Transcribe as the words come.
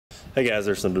Hey guys,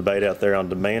 there's some debate out there on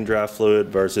demand drive fluid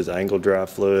versus angle drive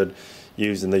fluid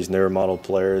used in these newer model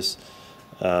Polaris.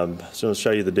 So I'm going to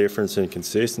show you the difference in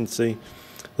consistency.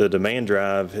 The demand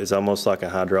drive is almost like a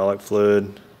hydraulic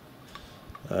fluid.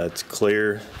 It's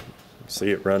clear, you can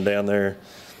see it run down there.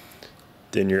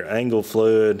 Then your angle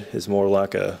fluid is more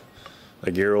like a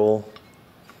gear oil.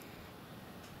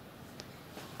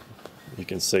 You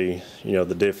can see,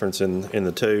 the difference in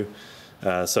the two.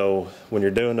 So when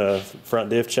you're doing a front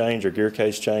diff change or gear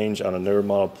case change on a newer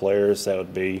model Polaris, that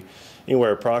would be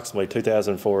anywhere approximately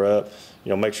 2004 up.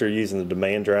 Make sure you're using the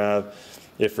demand drive.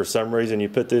 If for some reason you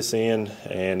put this in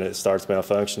and it starts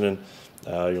malfunctioning,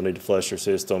 you'll need to flush your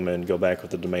system and go back with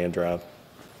the demand drive.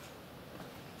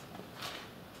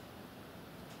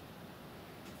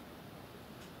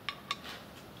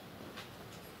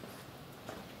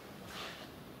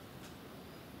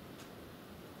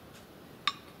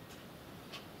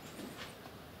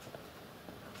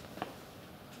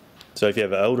 So if you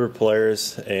have an older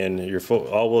Polaris and your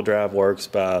all-wheel drive works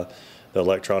by the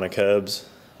electronic hubs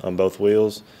on both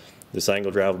wheels, this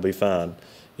angle drive will be fine.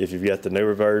 If you've got the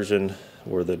newer version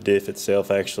where the diff itself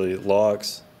actually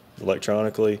locks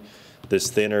electronically,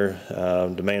 this thinner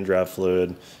demand drive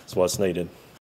fluid is what's needed.